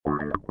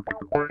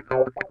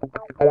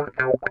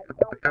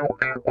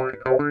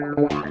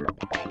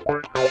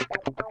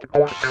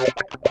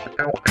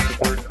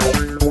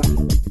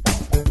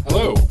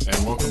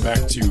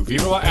to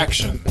Viva La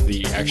Action,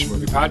 the action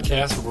movie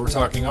podcast where we're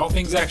talking all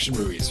things action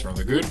movies, from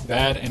the good,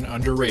 bad, and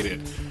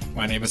underrated.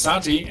 My name is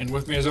Santi, and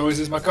with me as always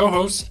is my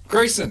co-host,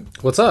 Grayson.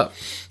 What's up?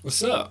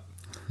 What's up?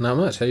 Not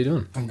much. How you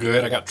doing? I'm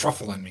good. I got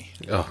truffle in me.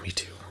 Oh, me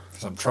too.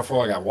 Some truffle.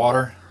 I got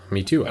water.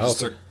 Me too. I just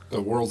took the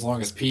world's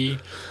longest pee.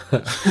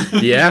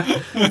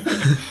 Yeah?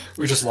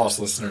 We just lost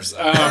listeners.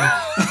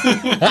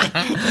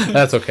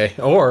 That's okay.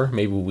 Or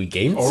maybe we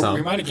gained Or some.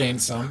 we might have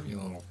gained some, you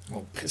little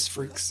piss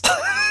freaks.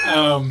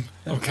 I'm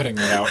cutting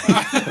that out.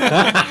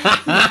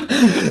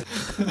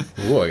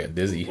 Ooh, I got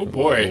dizzy. Oh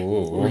boy.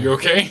 Ooh. Are you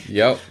okay?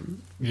 Yep.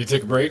 You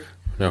take a break?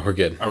 No, we're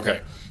good.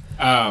 Okay.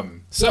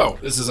 So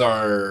this is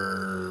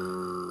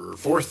our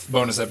fourth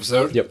bonus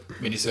episode. Yep.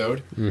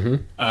 MINISODE. Mm-hmm.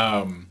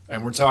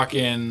 And we're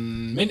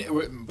talking we're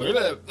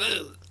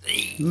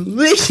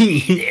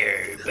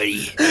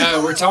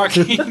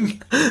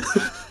talking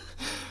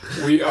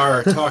we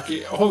are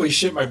talking holy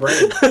shit, my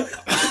brain.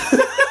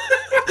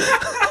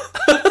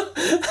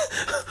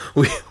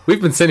 We've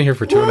been sitting here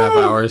for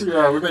 2.5 hours.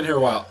 Yeah, we've been here a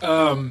while.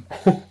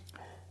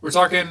 We're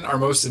talking our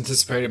most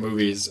anticipated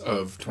movies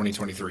of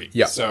 2023.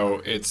 Yeah.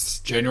 So it's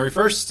January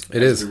 1st.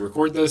 It is. We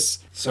record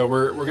this. So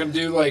we're going to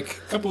do like a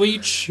couple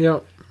each.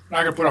 Yep.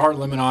 Not going to put a hard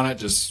limit on it.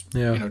 Just,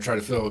 try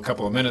to fill a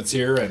couple of minutes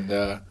here.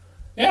 And,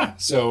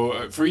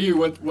 So for you,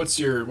 what's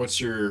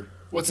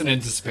an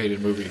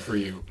anticipated movie for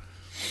you?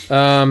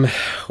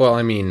 Well,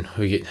 I mean,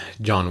 we get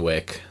John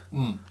Wick,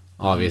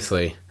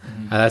 obviously.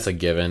 Mm-hmm. That's a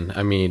given.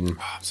 I mean...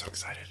 Oh, I'm so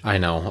excited. I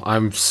know.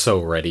 I'm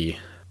so ready.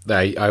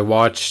 I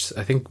watched,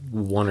 I think,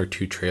 1 or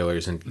 2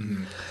 trailers,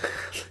 and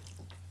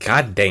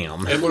god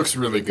damn. It looks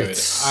really good.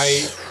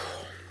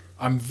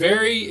 I'm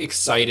very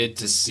excited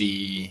to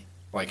see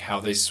like how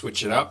they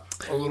switch it up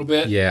a little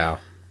bit. Yeah.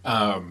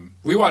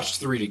 We watched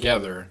 3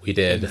 together. We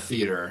did. In the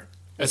theater.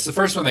 It's the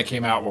first one that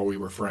came out while we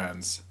were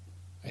friends,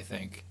 I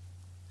think.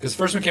 Because the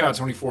first one came out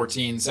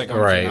 2014, second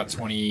one came out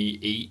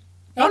 2008.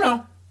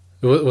 No.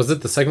 Was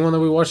it the second one that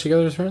we watched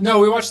together as friends? No,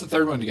 we watched the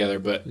third one together,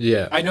 but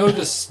yeah. I know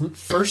the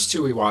first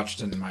 2 we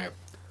watched in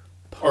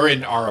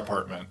our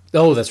apartment.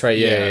 Oh, that's right.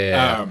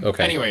 Yeah.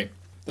 Okay. Anyway,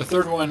 the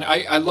third one,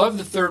 I love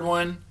the third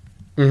one.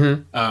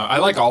 Mm-hmm. I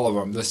like all of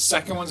them. The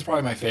second one's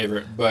probably my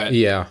favorite, but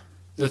yeah,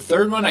 the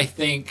third one, I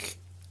think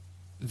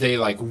they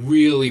like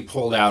really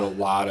pulled out a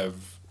lot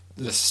of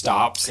the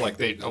stops, like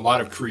a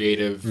lot of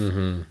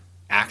creative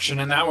action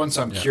in that one.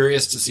 So I'm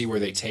curious to see where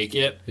they take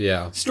it.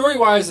 Yeah. Story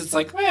wise, it's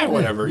like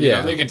whatever. You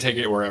know, they can take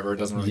it wherever. It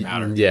doesn't really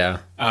matter. Yeah.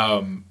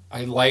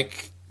 I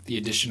like the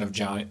addition of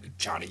Johnny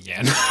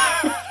Yen.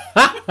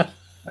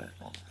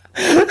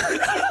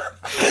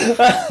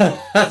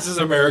 That's his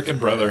American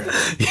brother,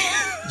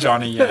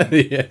 Johnny Yen.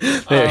 Yeah,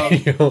 there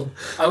you go.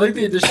 I like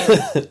the addition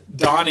of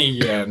Donnie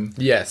Yen.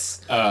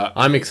 Yes,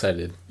 I'm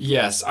excited.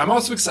 Yes, I'm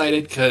also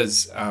excited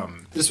because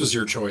this was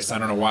your choice. I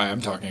don't know why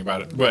I'm talking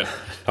about it, but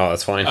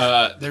that's fine.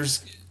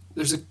 There's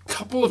a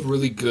couple of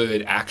really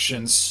good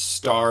action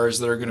stars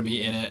that are going to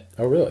be in it.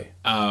 Oh, really?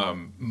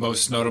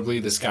 Most notably,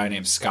 this guy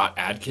named Scott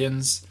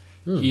Adkins.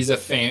 He's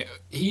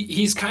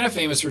he's kind of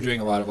famous for doing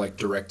a lot of like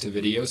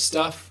direct-to-video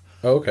stuff.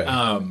 Oh, okay.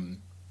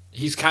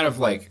 He's kind of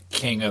like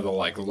king of the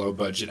like low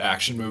budget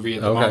action movie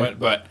at the moment,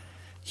 but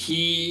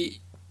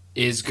he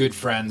is good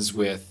friends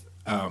with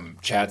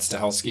Chad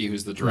Stahelski,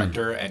 who's the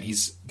director, and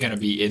he's going to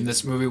be in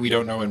this movie. We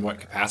don't know in what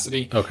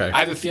capacity. Okay.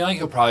 I have a feeling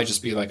he'll probably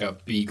just be like a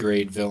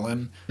B-grade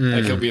villain.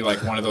 Like he'll be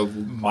like one of the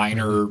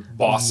minor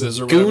bosses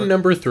or whatever. Goon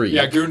number 3.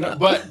 Yeah, Goon.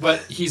 But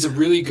he's a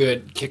really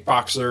good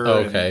kickboxer.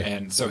 Okay.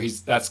 And so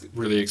that's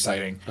really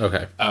exciting.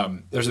 Okay.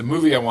 There's a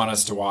movie I want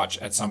us to watch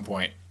at some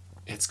point.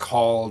 It's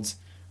called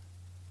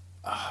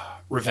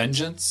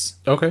Revengeance.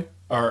 Okay.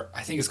 Or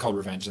I think it's called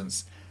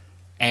Revengeance.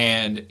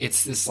 And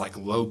it's this like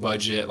low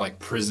budget like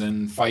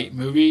prison fight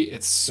movie.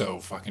 It's so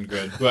fucking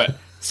good. But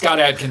Scott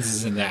Adkins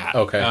is in that.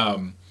 Okay.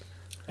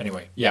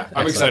 Anyway, yeah,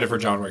 I'm excited for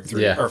John Wick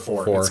 3 or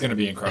 4. It's going to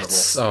be incredible.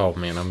 Oh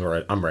man,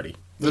 I'm ready.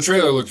 The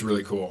trailer looked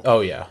really cool. Oh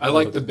yeah. I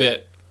like the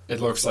bit.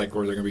 It looks like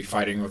where they're going to be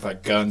fighting with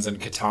like guns and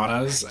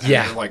katanas. And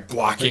they're, like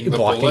blocking the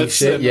bullets.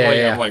 Shit.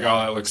 And, I'm like, oh,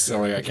 that looks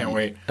silly. I can't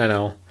wait. I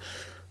know.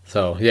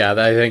 So yeah,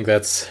 I think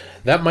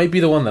that might be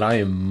the one that I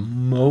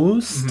am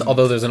most.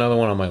 Although there's another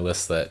one on my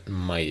list that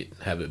might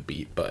have it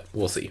beat, but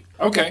we'll see.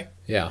 Okay.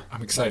 Yeah,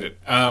 I'm excited.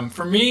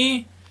 For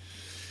me,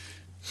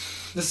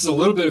 this is a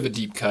little bit of a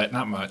deep cut,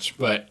 not much,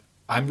 but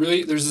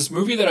there's this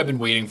movie that I've been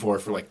waiting for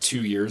like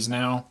 2 years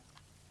now.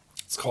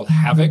 It's called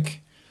Havoc.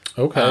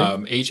 Okay.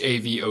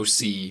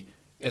 HAVOC.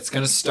 It's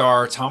going to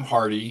star Tom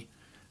Hardy.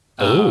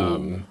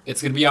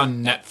 It's going to be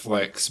on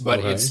Netflix,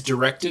 but it's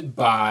directed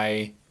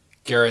by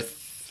Gareth.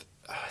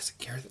 Is it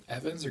Gareth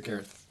Evans or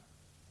Gareth?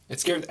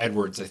 It's Gareth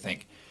Edwards, I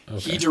think.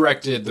 Okay. He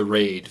directed the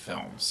Raid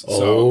films,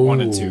 so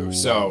 1 and 2.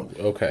 So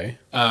okay.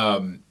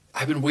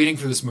 I've been waiting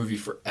for this movie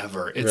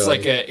forever. It's really?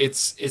 Like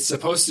it's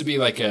supposed to be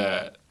like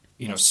a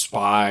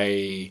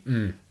spy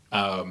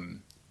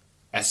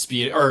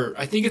espionage, or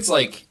I think it's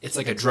like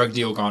a drug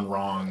deal gone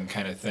wrong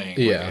kind of thing.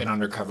 Yeah, like an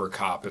undercover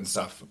cop and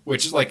stuff.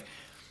 Which is like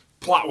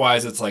plot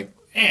wise, it's like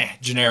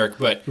generic,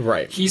 but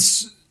right.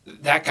 He's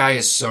that guy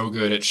is so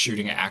good at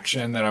shooting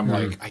action that I'm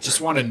like, I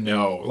just want to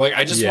know. Like,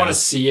 I just want to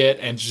see it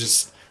and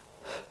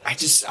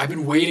I've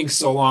been waiting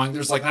so long.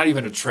 There's like not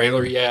even a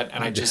trailer yet.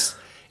 And it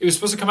was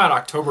supposed to come out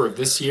October of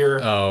this year.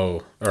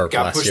 Oh, or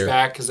got pushed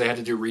back because they had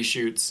to do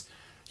reshoots.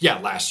 Yeah,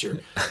 last year.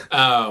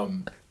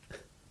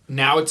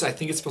 Now I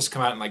think it's supposed to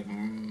come out in like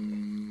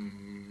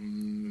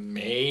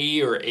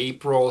May or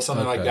April,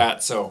 something like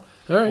that. So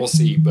we'll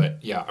see. But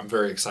yeah, I'm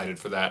very excited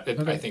for that.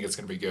 I think it's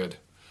going to be good.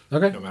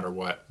 Okay. No matter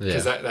what.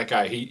 Because that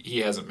guy, he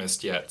hasn't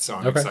missed yet. So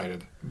I'm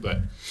excited. But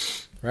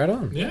right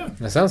on. Yeah.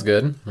 That sounds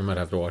good. I might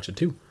have to watch it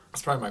too.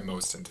 It's probably my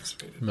most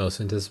anticipated.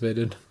 Most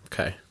anticipated?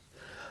 Okay.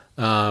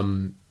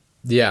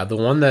 Yeah, the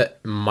one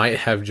that might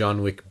have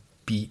John Wick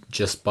beat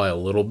just by a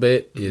little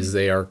bit is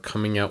they are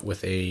coming out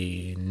with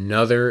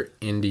another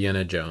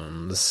Indiana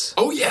Jones.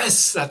 Oh,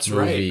 yes, that's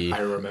movie. Right.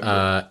 I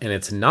remember. And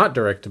it's not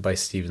directed by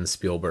Steven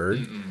Spielberg.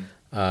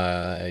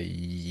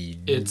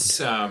 It's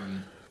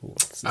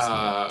what's his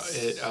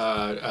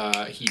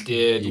name? He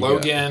did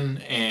Logan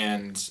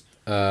and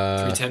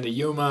 310 to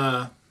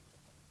Yuma.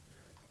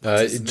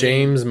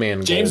 James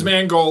Mangold. James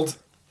Mangold.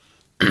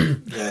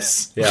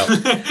 Yes. Yeah.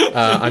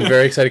 I'm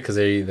very excited because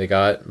they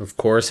got, of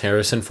course,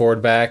 Harrison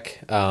Ford back.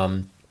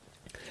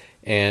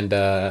 And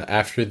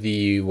after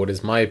what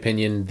is my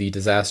opinion, the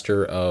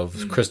disaster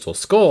of Crystal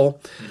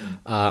Skull,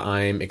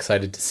 I'm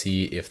excited to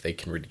see if they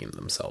can redeem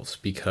themselves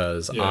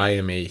because I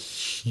am a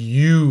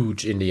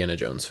huge Indiana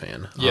Jones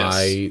fan. Yes.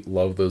 I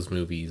love those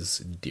movies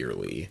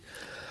dearly.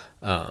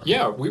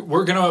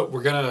 We're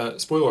gonna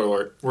spoiler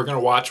alert. We're gonna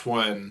watch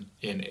one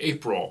in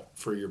April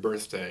for your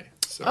birthday.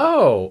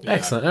 So,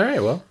 excellent! All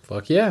right, well,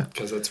 fuck yeah,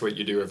 because that's what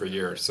you do every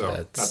year.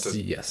 So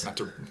not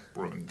to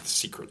ruin the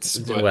secrets.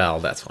 But, well,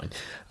 that's fine.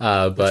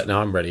 But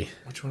now I'm ready.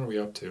 Which one are we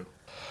up to?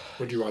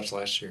 What did you watch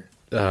last year?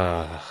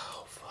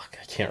 Fuck,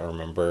 I can't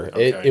remember.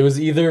 Okay. It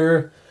was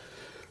either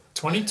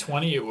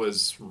 2020. It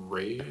was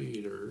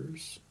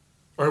Raiders,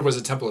 or was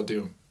it Temple of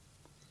Doom?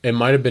 It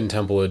might have been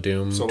Temple of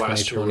Doom. So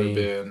last year would have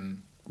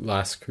been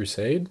Last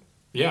Crusade.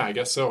 Yeah, I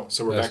guess so.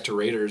 So we're back to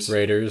Raiders.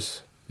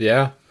 Raiders.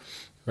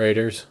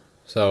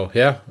 So,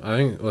 yeah, I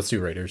think let's do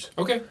Raiders.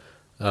 Okay.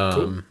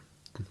 Cool.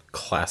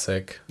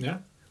 Classic. Yeah.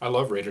 I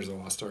love Raiders of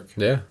the Lost Ark.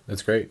 Yeah,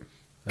 it's great.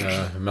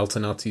 Melts a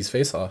Nazi's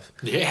face off.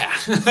 Yeah.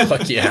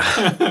 Fuck yeah.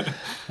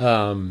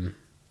 God,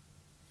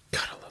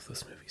 I love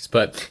those movies.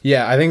 But,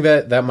 yeah, I think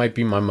that might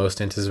be my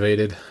most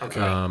anticipated. Okay.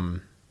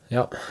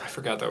 Yep. I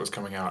forgot that was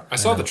coming out. I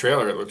saw the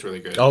trailer. It looked really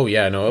good. Oh,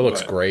 yeah. No, it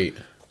looks great.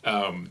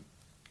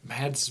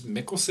 Mads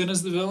Mikkelsen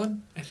as the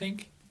villain, I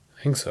think.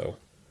 I think so.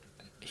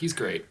 He's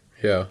great.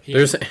 Yeah.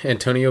 There's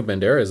Antonio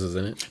Banderas,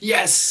 isn't it?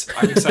 Yes!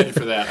 I'm excited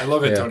for that. I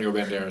love Antonio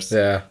Banderas.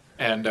 Yeah.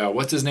 And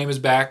what's his name is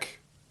back?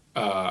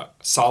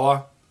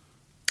 Sala.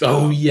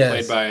 Oh,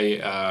 yes. Played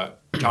by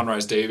John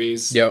Rhys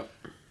Davies. Yep.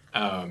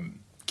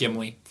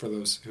 Gimli, for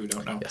those who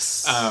don't know.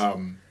 Yes.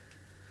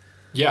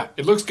 Yeah,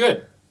 it looks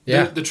good.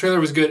 Yeah. The trailer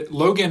was good.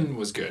 Logan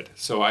was good.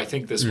 So I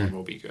think this one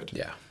will be good.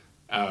 Yeah.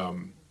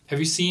 Have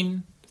you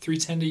seen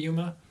 310 to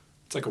Yuma?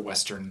 It's like a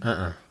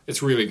Western.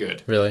 It's really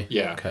good. Really?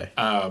 Yeah. Okay.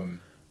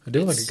 I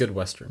do like a good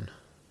Western.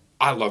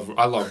 I love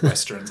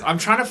Westerns. I'm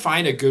trying to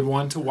find a good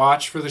one to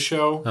watch for the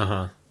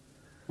show.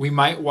 We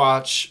might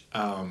watch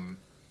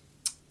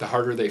The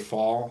Harder They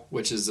Fall,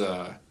 which is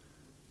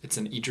it's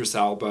an Idris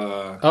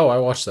Elba. Oh, I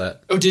watched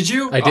that. Oh, did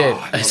you? I did. I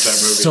love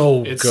that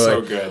movie. It's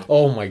so good.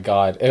 Oh my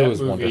god, it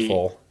was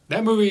wonderful.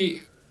 That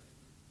movie,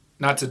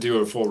 not to do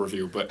a full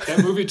review, but that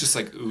movie just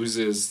like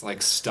oozes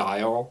like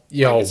style.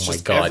 Yeah, like, oh my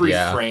god, every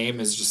frame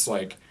is just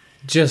like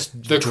the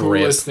drip.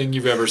 coolest thing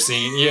you've ever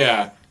seen.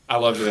 Yeah. I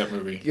loved that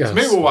movie. Yes. So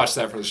maybe we'll watch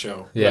that for the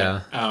show.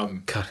 Yeah.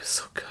 But, God, it's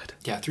so good.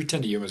 Yeah,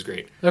 310 to Yuma is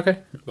great. Okay.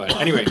 But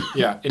anyway,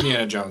 yeah,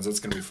 Indiana Jones, that's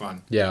going to be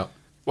fun. Yeah.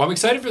 Well, I'm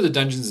excited for the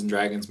Dungeons and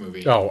Dragons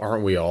movie. Oh,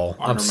 aren't we all?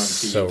 Honor I'm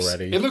so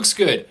ready. It looks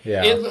good.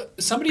 Yeah.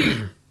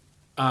 Somebody,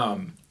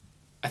 I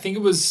think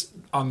it was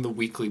on the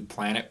Weekly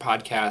Planet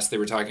podcast, they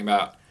were talking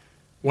about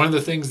one of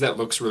the things that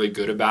looks really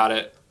good about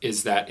it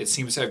is that it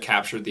seems to have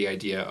captured the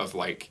idea of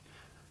like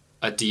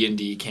a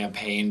D&D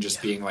campaign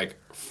just being like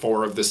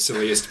 4 of the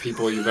silliest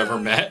people you've ever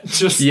met.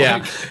 Just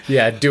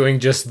doing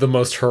just the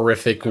most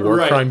horrific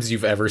war crimes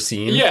you've ever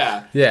seen.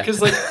 Yeah.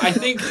 Because like I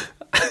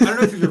don't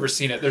know if you've ever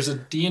seen it. There's a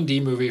D&D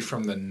movie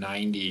from the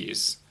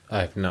 90s.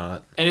 I've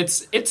not. And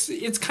it's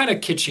kind of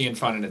kitschy and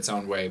fun in its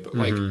own way, but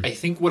like I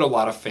think what a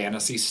lot of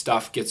fantasy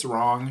stuff gets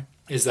wrong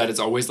is that it's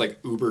always like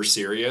uber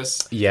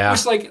serious. Yeah.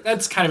 Which like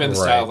that's kind of in the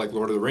style of like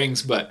Lord of the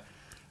Rings, but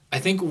I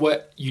think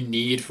what you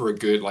need for a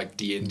good like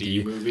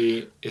D&D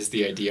movie is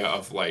the idea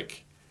of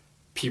like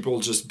people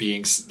just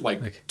being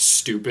like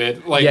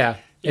stupid. Like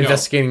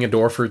investigating a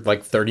door for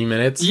like 30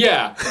 minutes.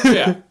 Yeah.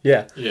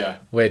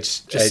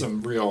 Which just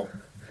some real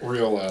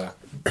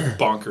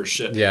bonkers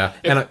shit. Yeah.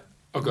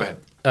 Go ahead.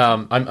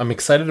 I'm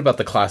excited about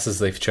the classes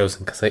they've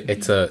chosen because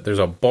there's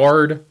a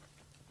bard,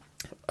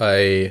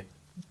 a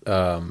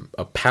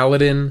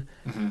paladin,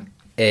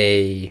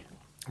 a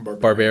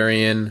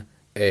barbarian,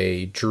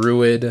 a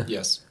druid.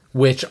 Yes.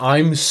 which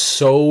I'm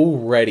so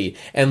ready.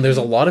 And there's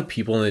a lot of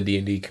people in the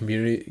D&D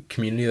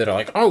community that are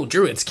like, "Oh,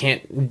 druids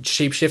can't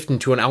shapeshift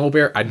into an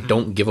owlbear." I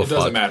don't give a fuck. It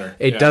doesn't matter.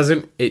 It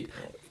doesn't.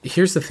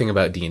 Here's the thing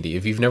about D&D.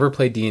 If you've never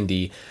played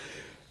D&D,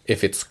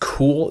 if it's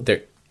cool,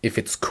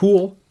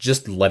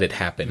 just let it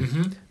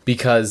happen.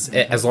 Because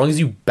as long as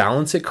you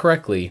balance it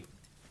correctly,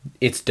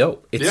 it's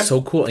dope. It's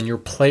so cool, and your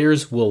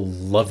players will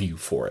love you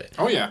for it.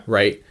 Oh yeah.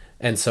 Right?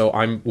 And so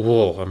I'm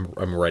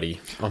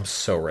ready. I'm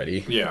so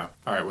ready. Yeah.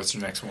 All right, what's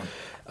your next one?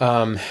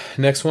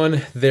 Next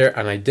one there,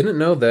 and I didn't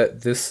know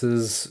that this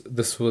was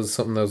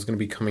something that was going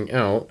to be coming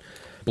out.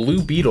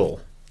 Blue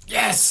Beetle.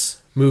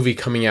 Yes. Movie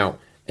coming out,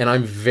 and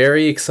I'm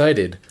very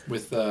excited.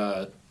 With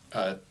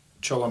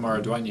Cholo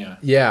Maridueña.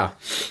 Yeah,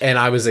 and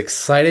I was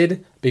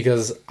excited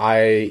because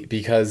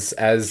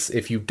as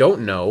if you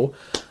don't know,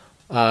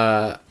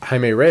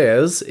 Jaime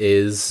Reyes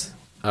is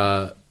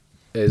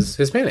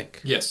Hispanic.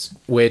 Yes.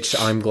 Which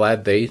I'm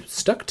glad they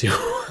stuck to.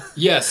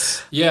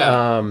 Yes.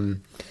 Yeah.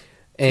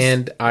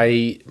 And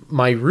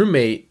my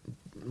roommate,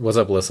 what's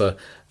up, Alyssa,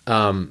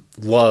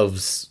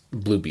 loves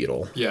Blue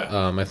Beetle.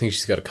 Yeah. I think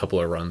she's got a couple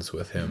of runs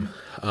with him.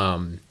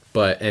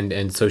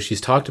 And so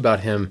she's talked about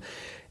him,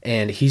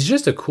 and he's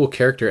just a cool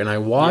character. And I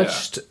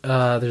watched,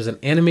 there's an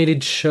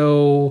animated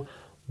show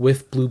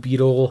with Blue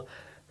Beetle.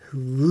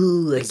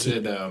 Is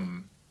it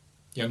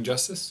Young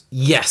Justice?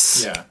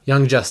 Yes. Yeah.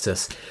 Young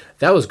Justice.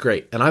 That was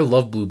great. And I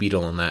love Blue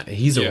Beetle in that.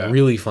 He's a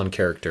really fun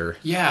character.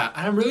 Yeah.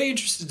 And I'm really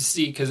interested to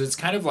see, because it's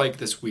kind of like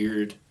this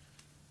weird...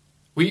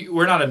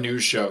 We're not a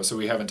news show, so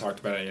we haven't talked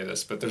about any of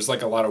this, but there's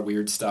like a lot of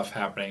weird stuff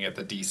happening at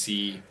the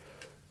DC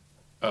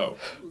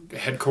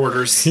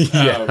headquarters.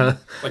 Yeah.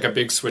 Like a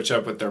big switch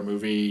up with their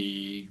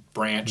movie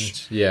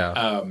branch.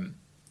 Yeah.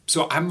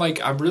 So I'm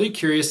really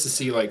curious to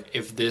see like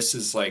if this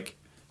is like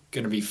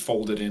going to be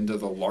folded into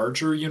the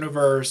larger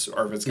universe,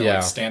 or if it's going to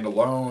like stand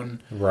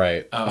alone.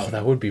 Right.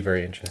 That would be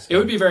very interesting. It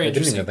would be very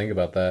interesting. I didn't even think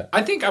about that.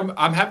 I think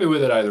I'm happy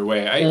with it either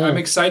way. I'm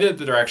excited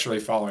that they're actually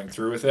following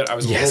through with it. I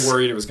was a little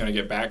worried it was going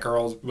to get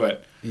Batgirls,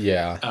 but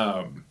yeah,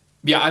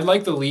 I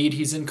like the lead.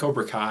 He's in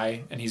Cobra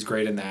Kai, and he's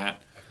great in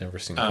that. I've never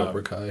seen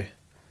Cobra Kai.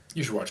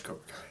 You should watch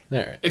Cobra Kai.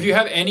 All right. If you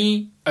have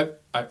any,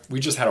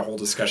 we just had a whole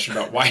discussion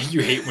about why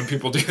you hate when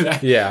people do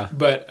that. Yeah.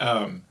 But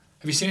have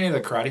you seen any of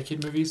the Karate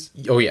Kid movies?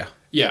 Oh yeah.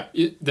 Yeah,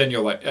 then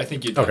you'll like. I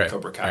think you'd like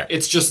Cobra Kai. Right.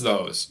 It's just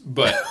those,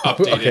 but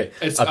updated. Okay.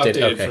 It's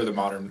updated for the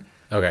modern.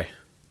 Okay.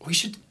 We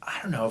should. I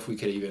don't know if we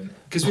could even,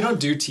 because we don't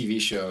do TV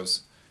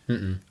shows.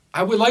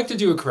 I would like to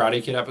do a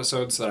Karate Kid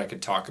episode so that I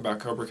could talk about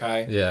Cobra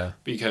Kai. Yeah.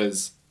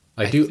 Because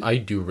I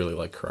do really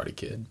like Karate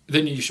Kid.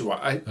 Then you should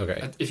watch.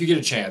 If you get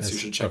a chance, you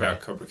should check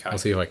out Cobra Kai. I'll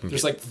see if I can.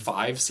 There's like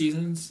 5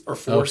 seasons or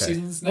 4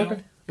 seasons now.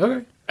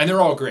 Okay. And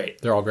they're all great.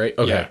 They're all great.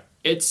 Okay.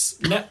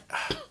 Yeah.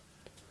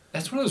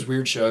 That's one of those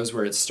weird shows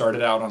where it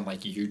started out on like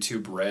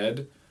YouTube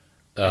Red,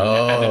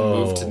 and then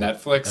moved to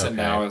Netflix, and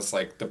now it's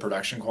like the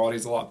production quality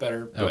is a lot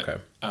better. But,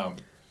 all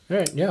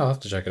right, yeah, I'll have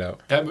to check it out.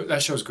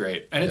 That show's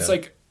great, and it's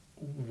like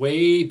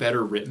way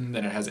better written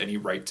than it has any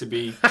right to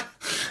be.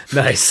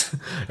 Nice,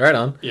 right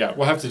on. Yeah,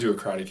 we'll have to do a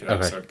Karate Kid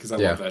episode because I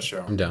love that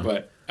show. I'm down.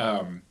 But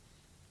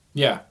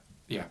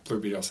Blue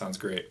Beetle sounds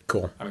great.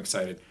 Cool. I'm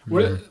excited.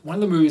 One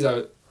of the movies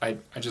I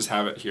just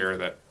have it here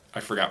that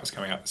I forgot was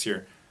coming out this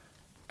year.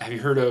 Have you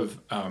heard of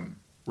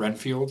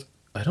Renfield?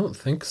 I don't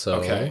think so.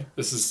 Okay.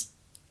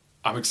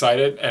 I'm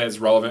excited, and it's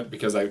relevant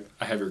because I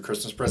have your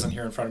Christmas present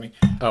here in front of me.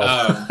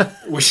 Oh.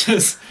 Which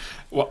is,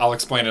 well, I'll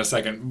explain in a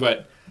second.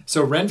 But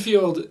so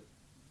Renfield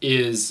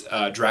is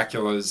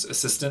Dracula's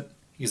assistant.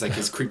 He's like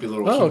his creepy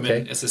little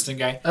human assistant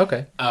guy.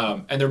 Okay.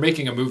 And they're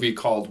making a movie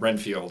called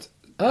Renfield.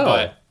 Oh.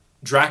 But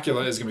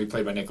Dracula is going to be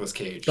played by Nicolas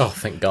Cage. Oh,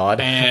 thank God.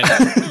 And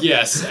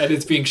yes, and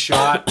it's being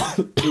shot.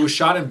 It was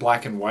shot in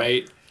black and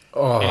white.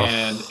 Oh.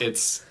 And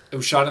it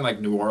was shot in like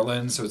New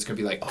Orleans, so it's gonna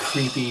be like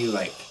creepy,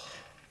 like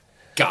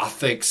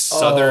gothic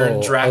southern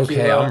Dracula.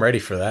 Okay, I'm ready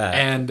for that.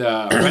 And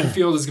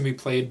Renfield is gonna be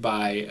played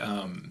by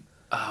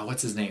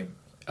what's his name?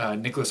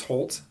 Nicholas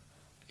Hoult.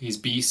 He's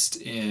Beast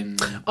in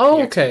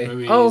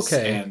movies.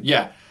 And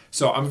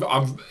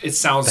so it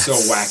sounds so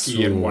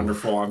wacky and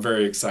wonderful. I'm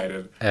very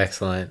excited.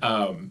 Excellent.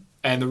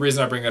 And the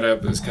reason I bring that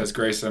up is because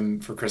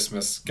Grayson for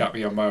Christmas got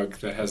me a mug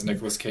that has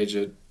Nicolas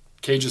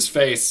Cage's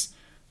face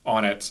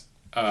on it.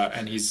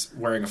 And he's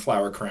wearing a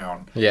flower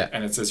crown. Yeah.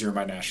 And it says, "You're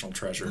my national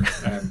treasure."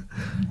 And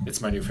it's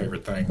my new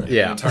favorite thing in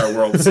the entire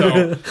world.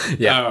 So,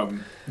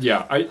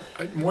 I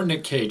more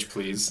Nick Cage,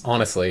 please.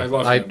 Honestly. I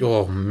love him.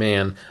 Oh,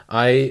 man.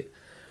 I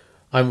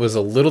was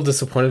a little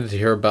disappointed to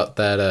hear about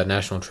that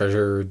National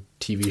Treasure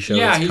TV show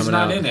that's coming out. He's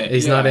not in it.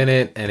 He's not in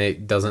it, and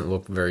it doesn't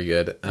look very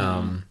good.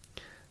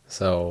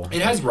 So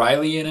it has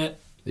Riley in it.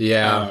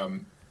 Yeah.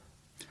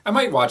 I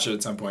might watch it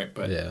at some point,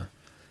 but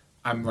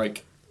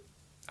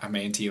I'm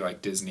anti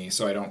like Disney,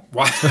 so I don't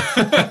watch.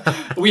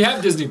 We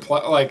have Disney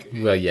Plus, like.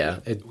 Well, yeah,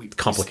 it's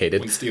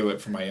complicated. We steal it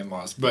from my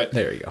in-laws, but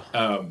there you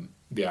go.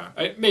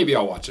 Maybe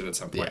I'll watch it at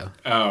some point.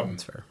 Yeah,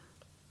 that's fair.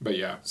 But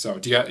yeah, so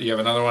you have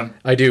another one?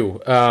 I do,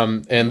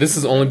 and this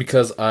is only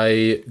because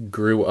I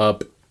grew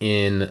up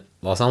in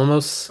Los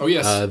Alamos. Oh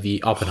yes,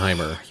 the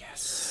Oppenheimer.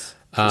 Yes.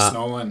 Chris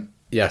Nolan.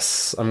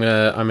 Yes,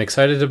 I'm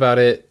excited about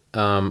it.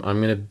 I'm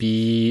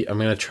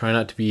gonna try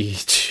not to be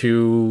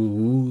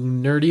too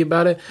nerdy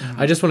about it.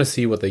 I just want to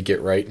see what they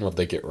get right and what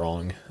they get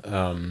wrong.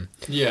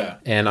 Yeah.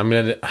 And I'm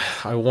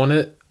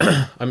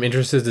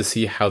interested to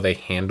see how they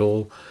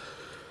handle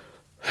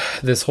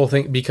this whole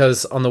thing,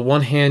 because on the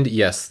one hand,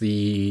 yes,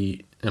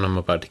 and I'm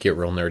about to get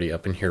real nerdy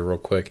up in here real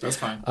quick. That's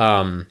fine.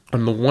 On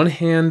the one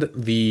hand,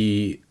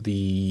 I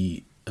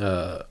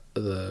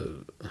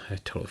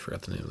totally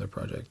forgot the name of their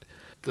project.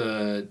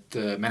 The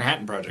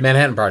Manhattan Project.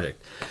 Manhattan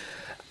Project.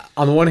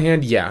 On the one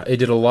hand, yeah, it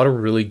did a lot of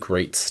really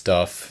great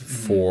stuff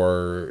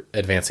for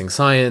advancing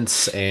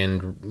science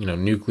and,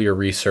 nuclear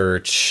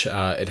research.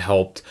 It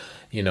helped,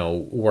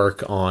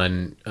 work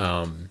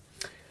on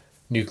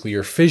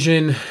nuclear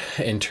fission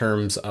in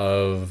terms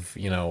of,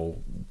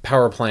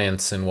 power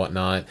plants and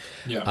whatnot.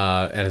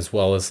 Yeah. And as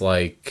well as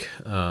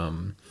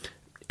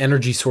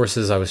energy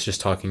sources. I was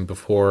just talking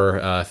before,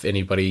 if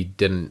anybody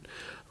didn't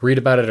read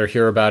about it or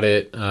hear about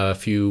it a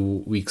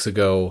few weeks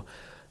ago,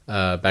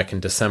 back in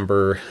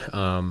December,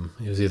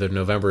 it was either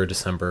November or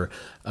December,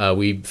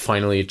 we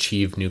finally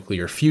achieved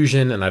nuclear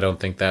fusion. And I don't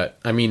think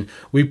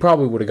we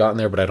probably would have gotten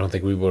there, but I don't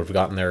think we would have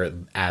gotten there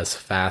as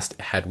fast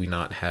had we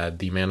not had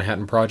the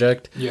Manhattan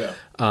Project. Yeah.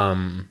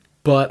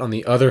 But on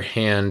the other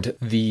hand,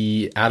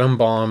 the atom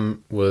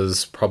bomb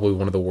was probably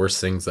one of the worst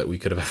things that we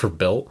could have ever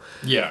built.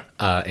 Yeah.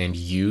 And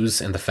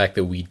use. And the fact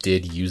that we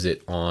did use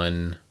it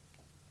on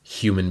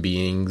human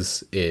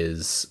beings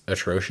is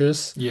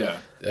atrocious. Yeah.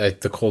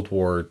 The Cold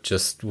War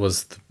just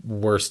was the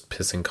worst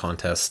pissing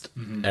contest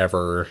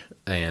ever,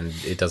 and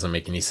it doesn't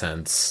make any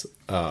sense.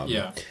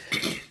 Yeah.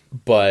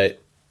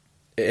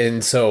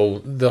 And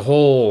so the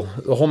whole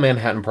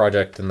Manhattan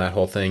Project and that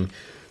whole thing,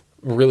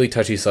 really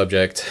touchy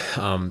subject.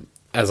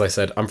 As I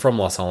said, I'm from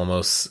Los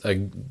Alamos. I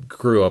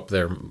grew up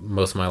there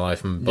most of my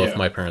life, and both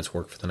my parents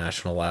worked for the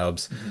National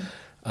Labs.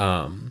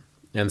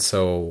 And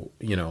so,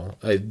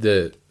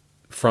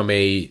 from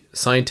a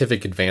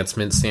scientific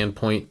advancement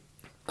standpoint,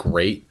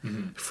 great.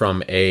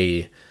 From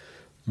a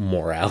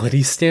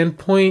morality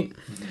standpoint,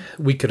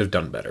 we could have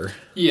done better.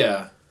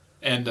 Yeah.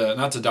 And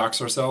not to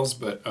dox ourselves,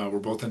 but we're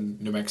both in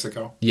New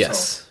Mexico.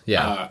 Yes.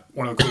 So,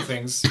 one of the cool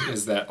things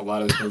is that a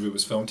lot of this movie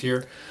was filmed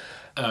here.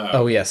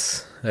 Oh,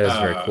 yes. That is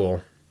very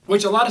cool.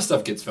 Which a lot of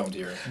stuff gets filmed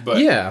here. But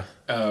yeah.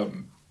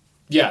 I'm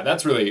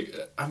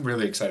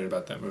really excited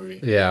about that movie.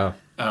 Yeah.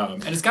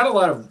 And it's got a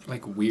lot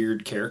of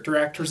weird character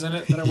actors in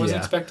it that I wasn't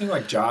expecting.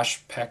 Like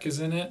Josh Peck is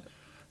in it.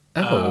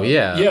 Oh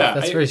yeah,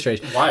 that's very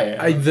strange. Why?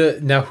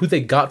 Now who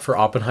they got for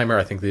Oppenheimer,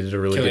 I think they did a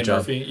really good job.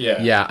 Murphy?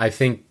 Yeah, yeah. I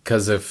think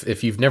because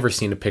if you've never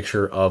seen a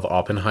picture of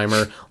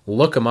Oppenheimer,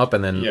 look him up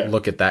and then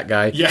look at that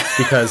guy. Yeah,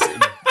 because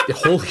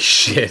holy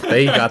shit,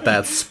 they got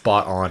that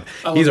spot on.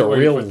 He's a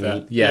real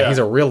he's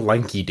a real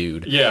lanky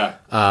dude. Yeah,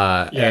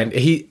 and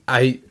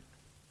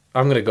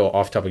I'm gonna go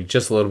off topic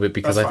just a little bit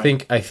because I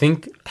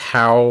think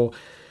how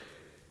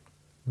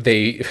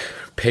they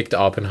picked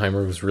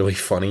Oppenheimer was really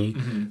funny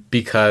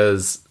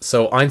because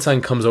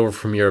Einstein comes over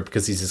from Europe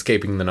because he's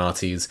escaping the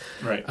Nazis.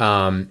 Right.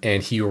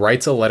 And he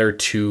writes a letter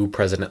to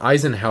President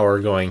Eisenhower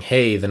going,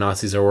 hey, the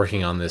Nazis are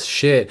working on this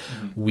shit.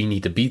 We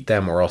need to beat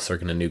them or else they're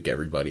going to nuke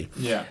everybody.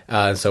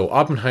 Yeah. So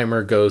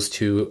Oppenheimer goes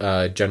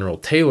to General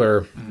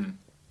Taylor.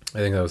 I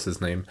think that was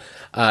his name.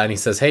 And he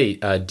says, hey,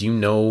 do you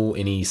know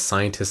any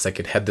scientists that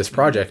could head this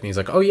project? And he's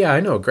like, oh, yeah, I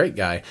know a great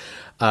guy.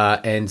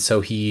 And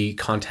so he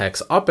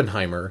contacts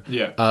Oppenheimer,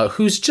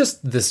 who's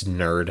just this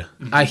nerd.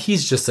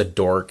 He's just a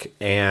dork.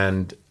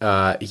 And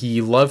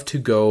he loved to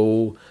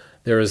go...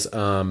 There's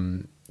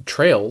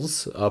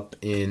trails up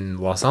in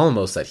Los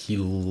Alamos that he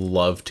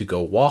loved to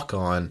go walk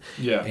on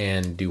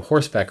and do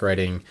horseback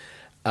riding.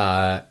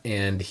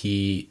 And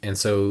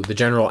so the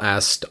general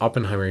asked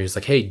Oppenheimer, he's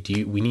like, hey,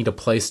 we need a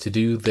place to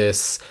do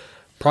this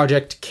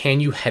project. Can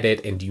you head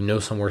it? And do you know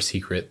somewhere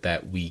secret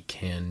that we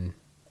can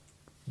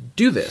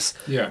do this?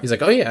 Yeah. He's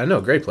like, oh yeah, I know,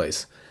 great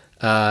place.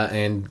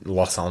 And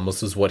Los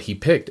Alamos is what he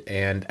picked.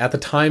 And at the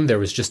time there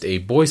was just a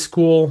boys'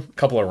 school, a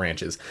couple of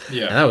ranches.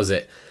 Yeah. And that was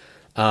it.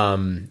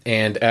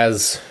 And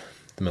as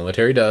the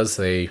military does,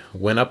 they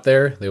went up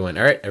there, they went,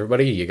 all right,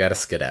 everybody, you got to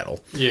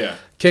skedaddle. Yeah.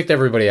 Kicked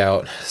everybody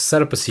out,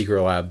 set up a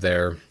secret lab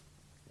there.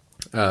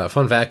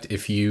 Fun fact,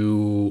 if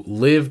you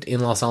lived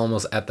in Los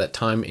Alamos at that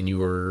time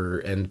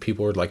and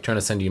people were trying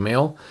to send you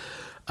mail,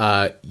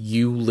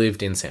 you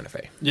lived in Santa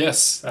Fe.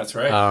 Yes, that's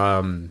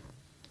right.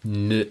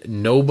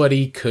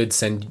 Nobody could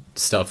send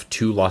stuff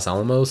to Los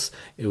Alamos.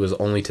 It was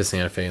only to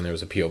Santa Fe, and there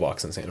was a P.O.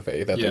 box in Santa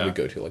Fe that they would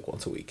go to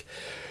once a week.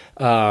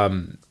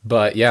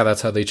 But yeah,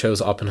 that's how they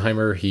chose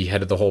Oppenheimer. He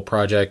headed the whole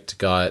project,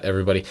 got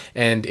everybody.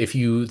 And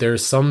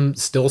there's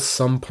still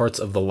some parts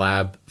of the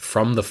lab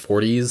from the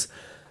 40s,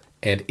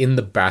 and in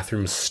the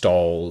bathroom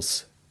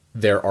stalls,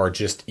 there are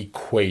just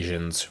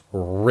equations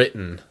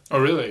written. Oh,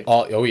 really?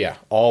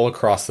 All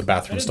across the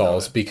bathroom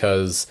stalls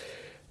because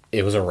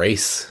it was a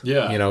race.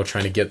 Yeah.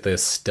 Trying to get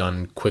this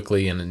done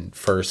quickly and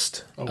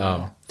first. Oh,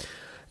 wow.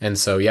 And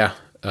so,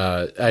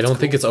 I don't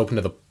think it's open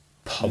to the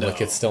public.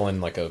 No. It's still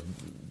in a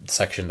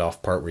sectioned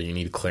off part where you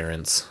need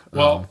clearance.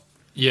 Well,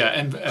 Yeah,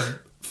 and a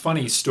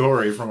funny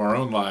story from our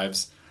own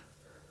lives.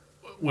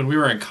 When we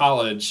were in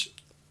college,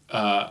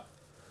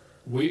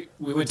 we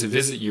went to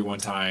visit you one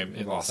time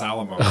in Los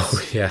Alamos.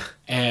 Oh, yeah.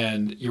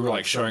 And you were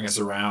like showing us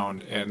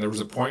around, and there was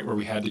a point where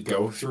we had to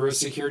go through a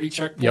security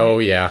checkpoint. Oh,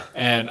 yeah.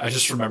 And I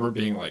just remember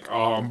being like,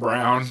 "Oh, I'm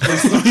brown."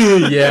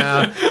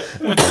 Yeah.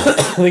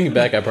 Thinking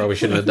back, I probably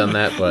shouldn't have done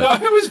that, but No,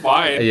 it was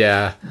fine.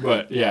 yeah.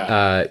 But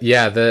yeah.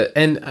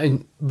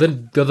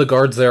 The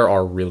guards there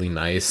are really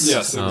nice.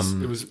 Yes,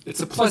 it's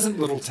a pleasant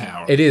little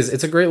town. It is.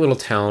 It's a great little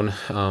town.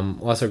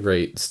 Lots of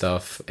great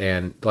stuff,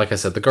 and like I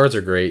said, the guards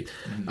are great.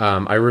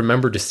 Mm-hmm. I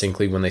remember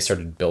distinctly when they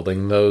started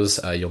building those.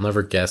 You'll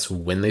never guess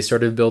when they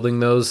started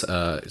building those.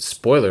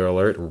 Spoiler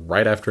alert!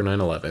 Right after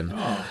 9/11.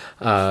 Oh.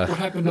 What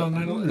happened on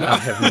 9/11? I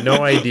have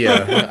no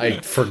idea. I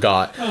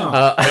forgot.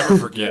 Oh, never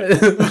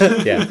forget.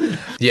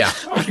 Yeah.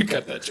 I'm gonna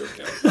cut that joke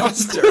out. That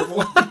was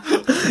terrible.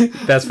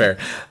 That's fair.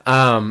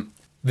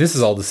 This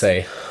is all to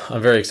say,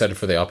 I'm very excited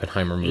for the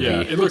Oppenheimer movie.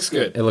 Yeah, it looks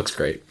good. It looks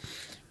great.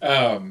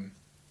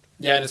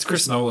 Yeah, and it's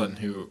Chris Nolan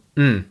who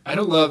I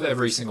don't love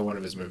every single one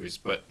of his movies,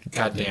 but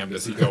goddamn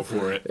does he go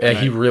for it. Yeah,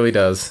 he really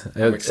does.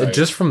 excited.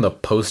 Just from the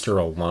poster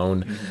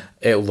alone,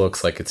 it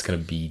looks like it's going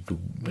to be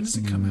When does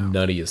it come out?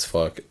 nutty as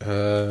fuck.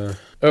 July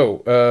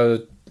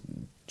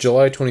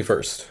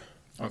 21st.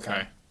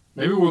 Okay.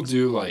 Maybe we'll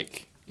do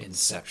like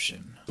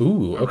Inception.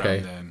 Ooh, around okay.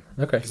 then.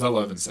 Okay. Because I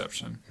love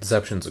Inception.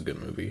 Inception's a good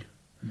movie.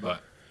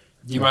 But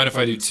do you mind if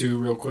I do two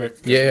real quick?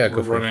 Yeah, We're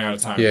go for it. running out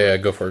of time. Yeah,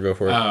 go for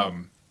it.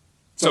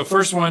 So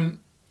first one,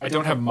 I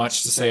don't have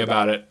much to say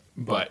about it,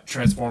 but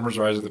Transformers: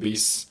 Rise of the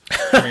Beasts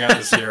coming out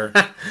this year.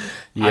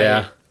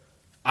 Yeah.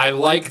 I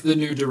like the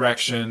new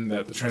direction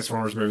that the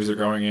Transformers movies are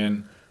going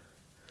in.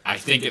 I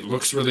think it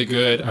looks really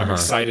good. I'm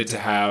excited to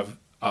have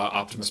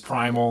Optimus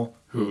Primal,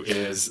 who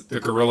is the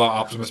gorilla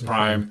Optimus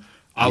Prime.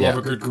 I love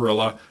a good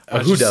gorilla.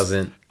 Who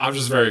doesn't? I'm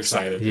just very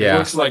excited. Yeah. It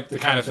looks like the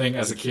kind of thing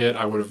as a kid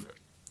I would have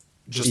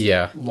just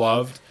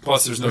loved.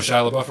 Plus, there's no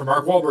Shia LaBeouf or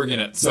Mark Wahlberg in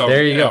it. So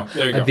There you go.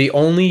 There you go. The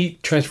only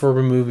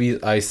Transformer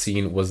movie I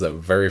seen was the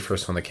very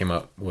first one that came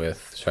out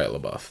with Shia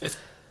LaBeouf.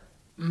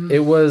 It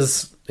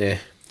was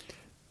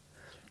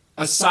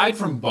Aside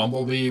from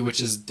Bumblebee,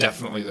 which is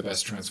definitely the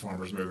best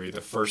Transformers movie,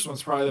 the first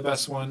one's probably the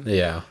best one.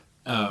 Yeah.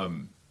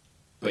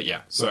 But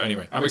yeah, so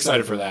anyway, I'm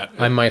excited for that.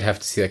 I might have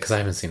to see that because I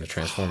haven't seen a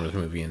Transformers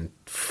movie in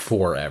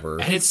forever.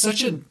 And it's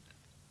such a...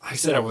 I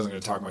said I wasn't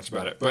going to talk much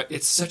about it, but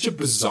it's such a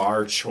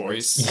bizarre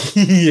choice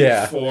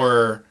Yeah.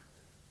 for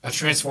a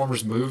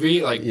Transformers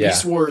movie. Like,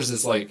 Beast Wars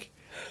is like...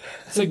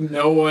 It's like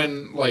no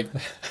one, like,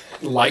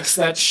 likes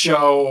that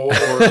show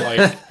or,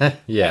 like...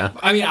 Yeah.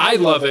 I mean, I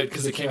love it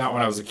because it came out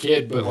when I was a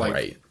kid, but, like...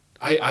 Right.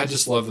 I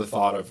just love the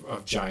thought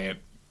of giant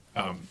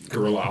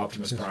gorilla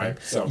Optimus Prime.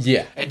 So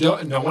Yeah. And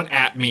no one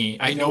at me.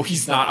 I know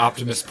he's not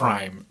Optimus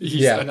Prime.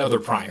 He's another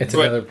Prime. It's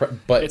another,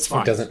 but it's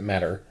fine. it doesn't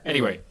matter.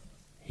 Anyway,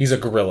 He's a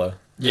gorilla.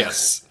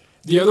 yes.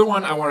 The other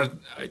one I want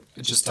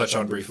to just touch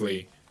on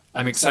briefly.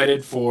 I'm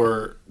excited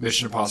for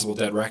Mission Impossible: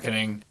 Dead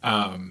Reckoning.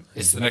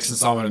 It's the next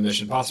installment of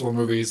Mission Impossible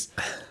movies.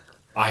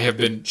 I have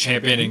been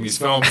championing these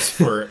films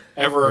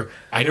forever.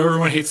 I know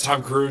everyone hates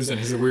Tom Cruise and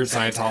he's a weird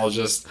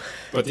Scientologist,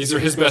 but these are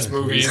his best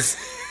movies,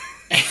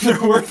 and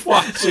they're worth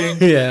watching.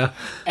 Yeah.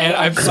 And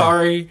I'm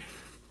sorry,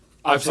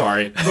 but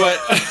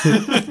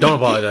Don't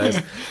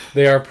apologize.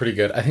 They are pretty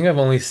good. I think I've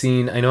only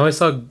seen... I know I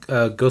saw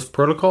Ghost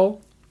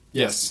Protocol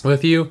yes,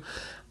 with you,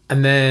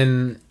 and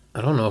then...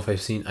 I don't know if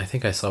I've seen... I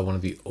think I saw one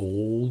of the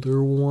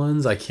older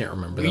ones. I can't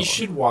remember. we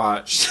should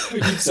watch.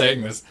 We keep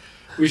saying this.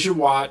 We should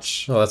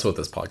watch. Well, that's what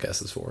this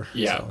podcast is for.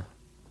 Yeah.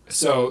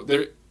 So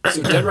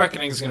Dead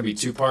Reckoning is going to be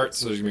 2 parts.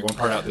 So there's going to be 1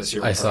 part out this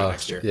year, 1 part out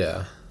next year.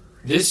 Yeah.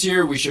 This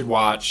year we should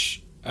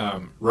watch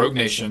Rogue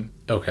Nation.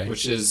 Okay.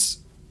 Which is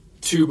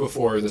 2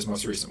 before this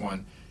most recent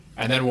one,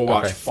 and then we'll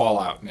watch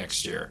Fallout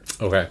next year.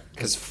 Okay.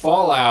 Because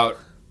Fallout,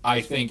 I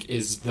think,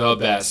 is the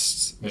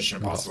best Mission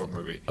Impossible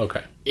movie.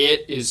 Okay.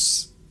 It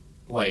is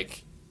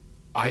like,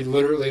 I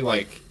literally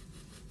like.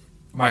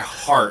 My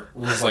heart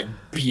was like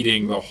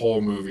beating the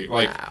whole movie,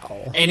 like,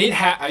 Wow. and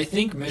I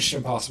think Mission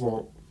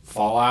Impossible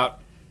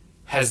Fallout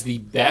has the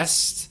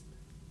best,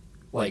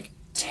 like,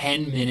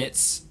 10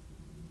 minutes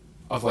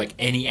of like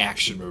any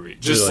action movie.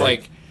 Just Really?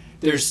 like,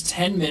 there's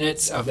 10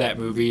 minutes of that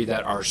movie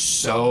that are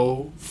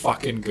so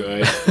fucking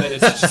good that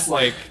it's just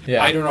like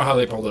I don't know how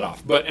they pulled it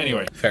off. But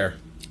anyway, Fair.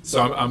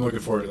 so I'm looking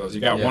forward to those. You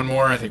got one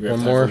more? I think we have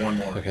One time more. for one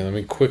more. Okay, let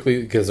me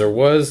quickly, because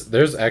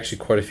there's actually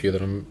quite a few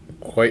that I'm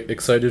quite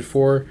excited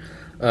for.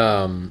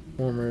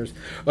 Warmers.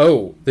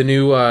 Oh, the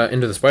new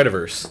Into the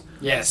Spider-Verse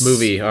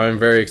movie. I'm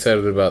very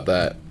excited about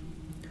that.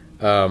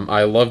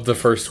 I loved the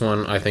first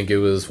one. I think it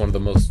was one of the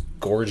most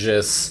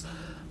gorgeous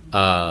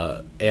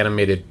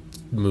animated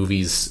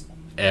movies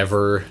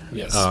ever.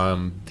 Yes.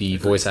 The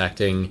voice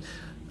acting,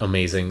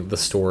 amazing. The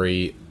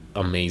story,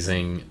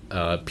 amazing.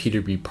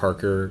 Peter B.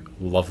 Parker,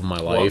 love of my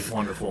life.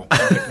 Wonderful.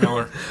 Nick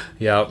Miller.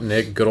 Yeah,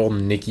 good old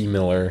Nicky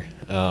Miller.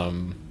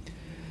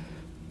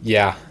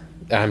 Yeah,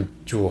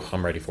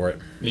 I'm ready for it.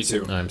 Me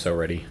too. I'm so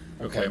ready.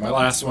 Okay, my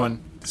last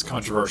one is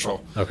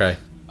controversial. Okay.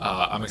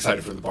 I'm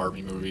excited for the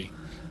Barbie movie.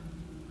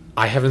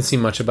 I haven't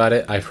seen much about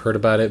it. I've heard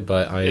about it,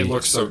 but It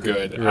looks so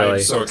good. Really? I'm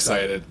so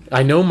excited.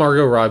 I know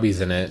Margot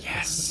Robbie's in it.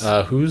 Yes.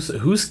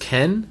 Who's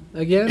Ken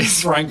again?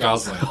 It's Ryan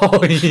Gosling.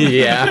 Oh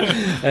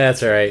yeah,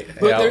 that's right.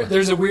 But Yeah.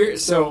 there's a weird...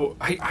 So,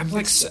 I'm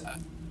like...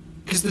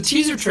 Because the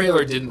teaser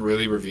trailer didn't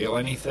really reveal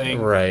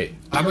anything. Right.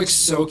 I'm like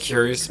so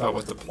curious about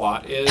what the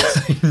plot is.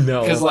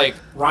 No. Because like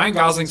Ryan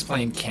Gosling's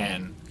playing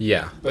Ken.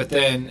 Yeah. But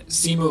then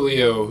Simu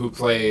Liu, who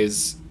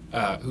plays...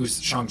 who's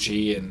Shang-Chi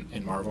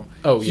in Marvel.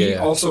 Oh, he yeah.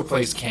 also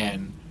plays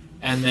Ken.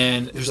 And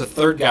then there's a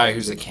third guy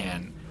who's a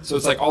Ken. So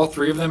it's like all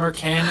three of them are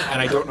Ken,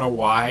 and I don't know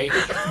why.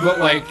 But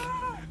like,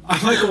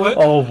 I'm like, what?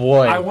 Oh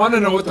boy. I want to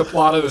know what the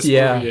plot of this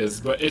Yeah. movie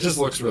is, but it just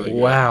looks really good.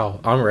 Wow,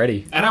 I'm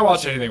ready. And I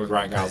watch anything with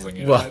Ryan Gosling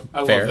in it. Well,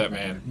 I fair. love that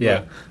man.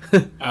 Yeah.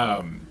 But,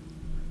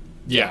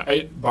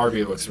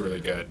 Barbie looks really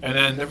good. And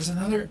then there was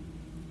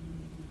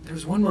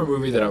one more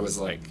movie that I was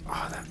like, oh,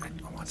 I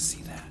want to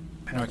see that.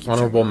 I know I keep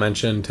Honorable saying-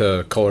 mention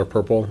to Color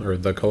Purple or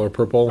The Color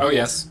Purple. Oh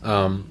yes.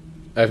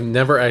 I've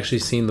never actually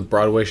seen the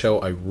Broadway show.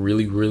 I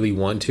really, really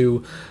want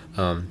to,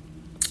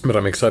 but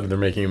I'm excited they're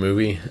making a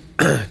movie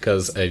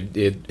because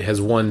it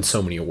has won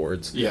so many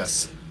awards.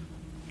 Yes.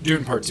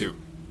 Dune Part 2.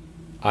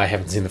 I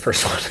haven't seen the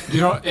first one. You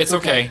know, it's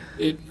okay.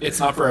 It's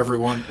not for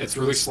everyone. It's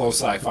really slow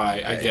sci-fi.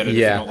 I get it if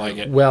you don't like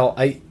it. Well,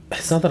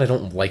 it's not that I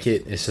don't like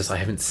it. It's just I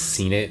haven't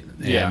seen it,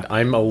 and Yeah.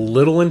 I'm a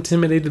little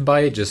intimidated by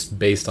it just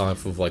based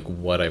off of like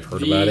what I've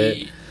heard about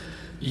it.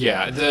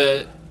 Yeah,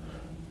 the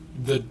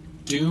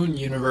Dune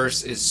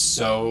universe is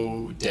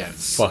so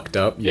dense. Fucked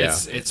up. Yeah.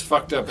 It's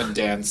fucked up and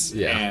dense.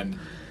 Yeah. And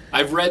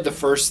I've read the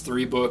first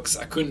 3 books.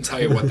 I couldn't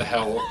tell you what the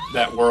hell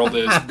that world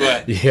is,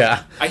 but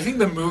Yeah. I think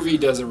the movie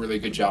does a really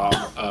good job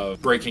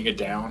of breaking it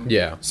down.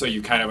 Yeah. So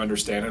you kind of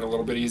understand it a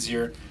little bit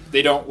easier.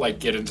 They don't like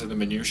get into the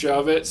minutia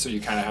of it, so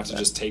you kind of have to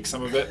just take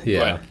some of it.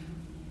 Yeah. But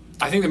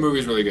I think the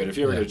movie's really good if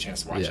you ever Yeah. get a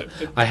chance to watch Yeah.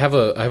 it. I have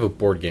a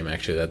board game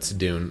actually that's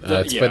Dune.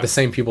 It's by Yeah. the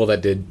same people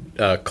that did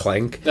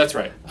Clank. That's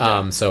right.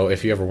 So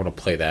if you ever want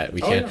to play that, we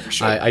can. Yeah, for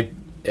sure.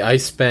 I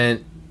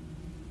spent,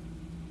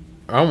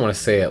 I want to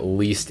say at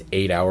least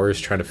 8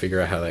 hours trying to figure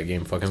out how that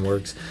game fucking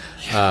works,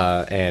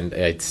 and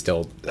I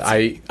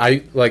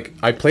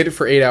played it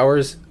for 8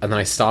 hours and then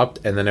I stopped,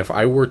 and then if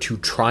I were to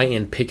try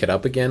and pick it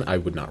up again, I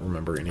would not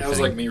remember anything. That was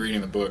like me reading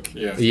the book.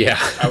 Yeah. Yeah.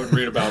 I would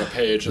read about a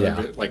page and Yeah.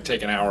 then like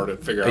take an hour to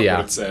figure out Yeah.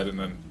 what it said and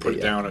then put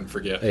it down and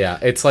forget. Yeah,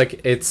 it's like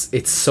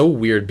it's so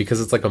weird because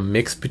it's like a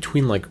mix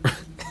between like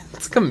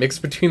it's like a mix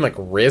between like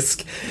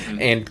Risk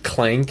and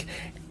Clank,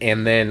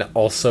 and then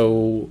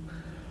also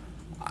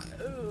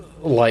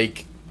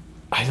like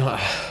I don't.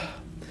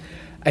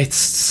 It's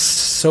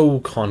so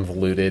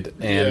convoluted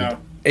and Yeah.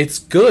 it's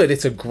good.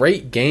 It's a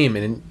great game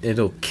and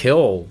it'll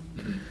kill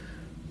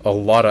a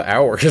lot of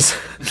hours.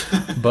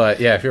 But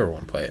yeah, if you ever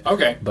want to play it.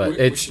 Okay. But we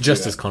it's should do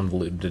just that. as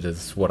convoluted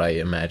as what I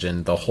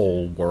imagine the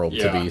whole world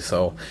Yeah. to be.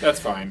 So That's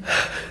fine.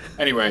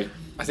 Anyway,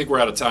 I think we're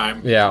out of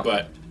time. Yeah.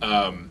 But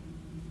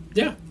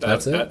yeah,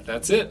 That's it.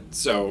 That's it.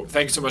 So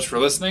thanks so much for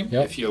listening.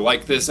 Yep. If you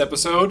like this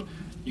episode,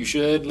 you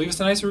should leave us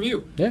a nice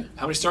review. yeah.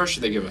 How many stars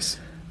should they give us?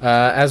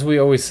 As we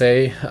always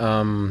say,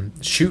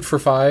 shoot for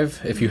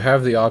 5. If you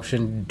have the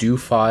option, do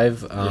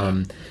 5.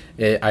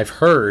 I've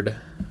heard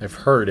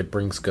it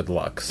brings good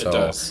luck. So, It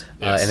does,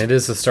 yes. and it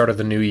is the start of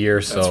the new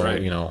year, so That's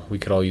right. you know we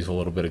could all use a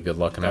little bit of good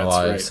luck in our That's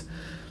lives. right.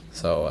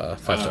 So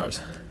 5 stars.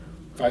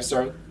 5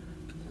 stars.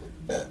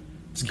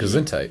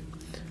 Gesundheit.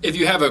 If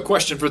you have a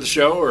question for the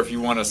show, or if you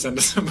want to send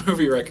us a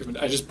movie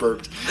recommendation, I just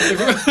burped.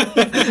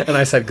 And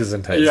I said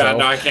Gesundheit. Yeah, so.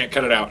 no, I can't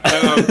cut it out.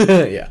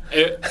 Yeah.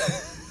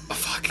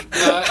 Fuck.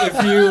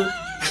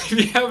 If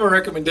you have a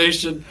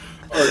recommendation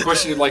or a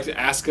question you'd like to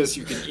ask us,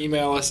 you can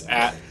email us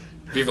at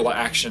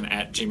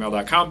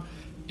vivalaaction@gmail.com.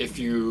 If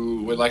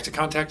you would like to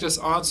contact us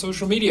on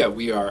social media,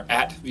 we are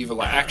at Viva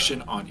La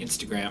Action on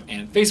Instagram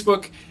and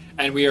Facebook,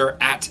 and we are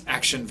at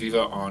Action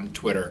Viva on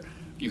Twitter.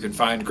 You can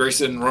find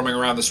Grayson roaming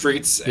around the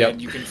streets, Yep.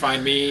 and you can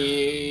find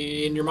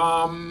me and your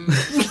mom.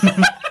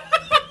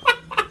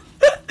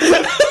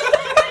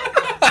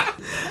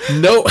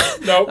 No.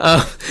 Nope.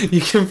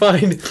 You can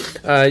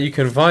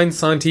find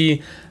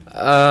Santi.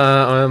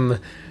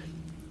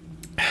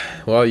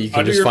 Well, you can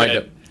Under just your find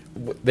bed. him.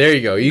 There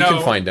you go. You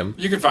can find him.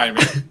 You can find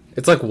me.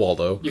 It's like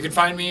Waldo. You can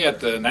find me at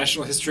the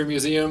National History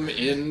Museum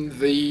in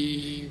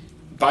the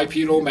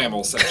bipedal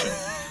mammal section.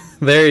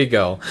 There you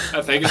go.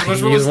 Thank you so much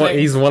for listening.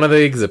 He's one of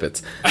the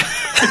exhibits.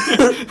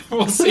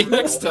 We'll see you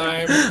next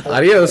time.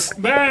 Adios.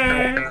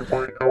 Bye.